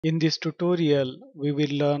In this tutorial, we will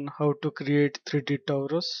learn how to create 3D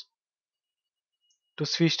torus. To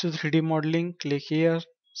switch to 3D modeling, click here,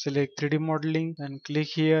 select 3D modeling, and click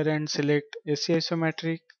here and select AC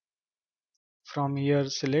isometric. From here,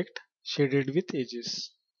 select shaded with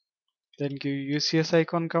edges. Then give UCS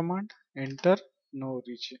icon command, enter, no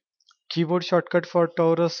region. Keyboard shortcut for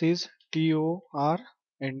torus is TOR,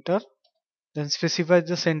 enter. Then specify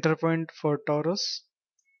the center point for torus.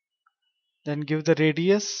 Then give the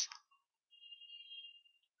radius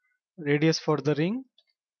for the ring.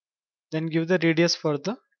 Then give the radius for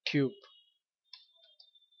the tube.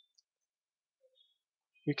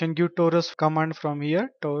 You can give torus command from here,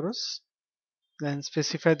 torus. Then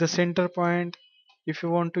specify the center point. If you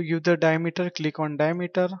want to give the diameter, click on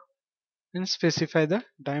diameter and specify the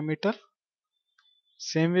diameter.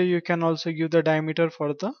 Same way you can also give the diameter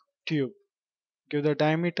for the tube. Give the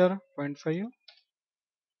diameter 0.5.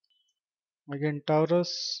 Again torus.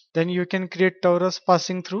 Then you can create torus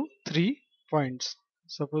passing through 3 points.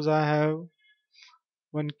 Suppose I have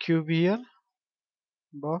one cube here,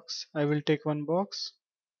 box. I will take one box.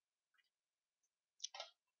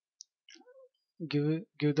 Give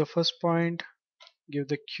the first point. Give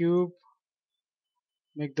the cube.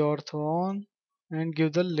 Make the ortho on and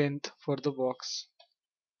give the length for the box.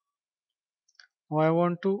 Now I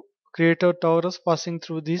want to create a torus passing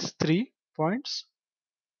through these 3 points.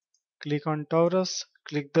 Click on torus,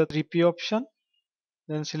 click the 3P option,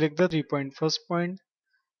 then select the 3 point, first point,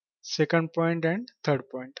 second point and third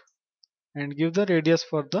point, and give the radius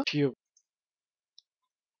for the tube.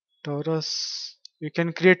 Torus, you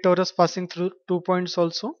can create torus passing through 2 points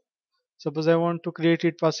also. Suppose I want to create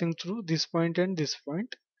it passing through this point and this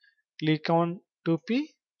point. Click on 2P,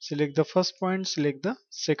 select the first point, select the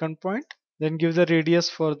second point, then give the radius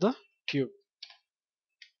for the tube.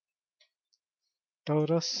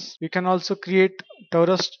 Torus. You can also create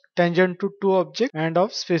torus tangent to two objects and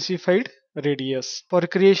of specified radius. For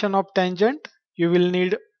creation of tangent, you will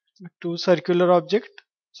need two circular objects.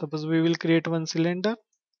 Suppose we will create one cylinder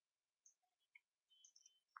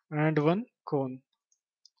and one cone.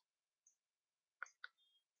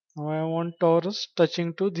 Now I want torus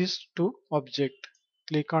touching to these two objects.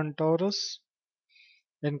 Click on torus,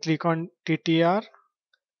 then click on TTR,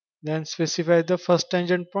 then specify the first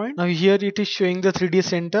tangent point. Now here it is showing the 3D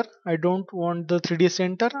center. I don't want the 3D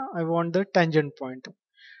center, I want the tangent point.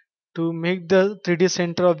 To make the 3D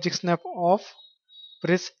center object snap off,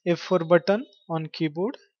 press F4 button on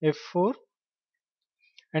keyboard, F4,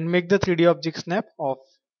 and make the 3D object snap off.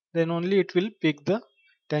 Then only it will pick the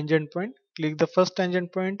tangent point. Click the first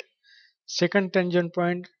tangent point, second tangent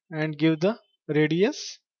point, and give the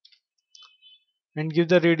radius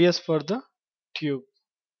for the tube.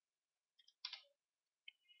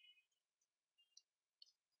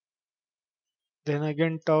 Then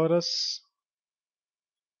again torus,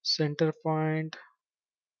 center point,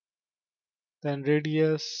 then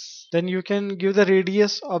radius. Then you can give the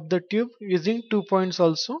radius of the tube using 2 points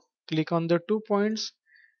also. Click on the 2 points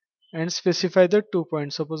and specify the 2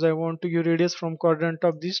 points. Suppose I want to give radius from quadrant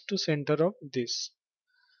of this to center of this.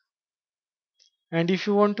 And if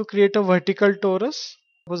you want to create a vertical torus,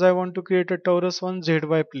 suppose I want to create a torus on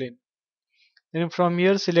ZY plane. Then from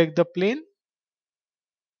here select the plane,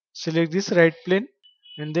 select this right plane,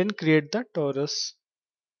 and then create the torus.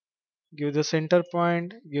 Give the center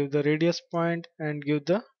point, give the radius point, and give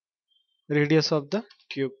the radius of the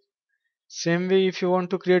cube. Same way if you want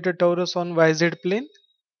to create a torus on YZ plane,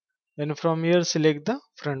 then from here select the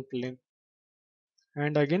front plane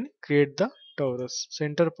and again create the torus,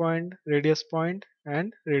 center point,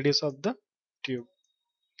 and radius of the tube.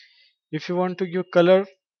 If you want to give color,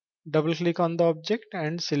 double click on the object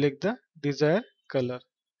and select the desired color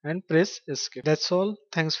and press escape. That's all.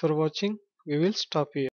 Thanks for watching. We will stop here.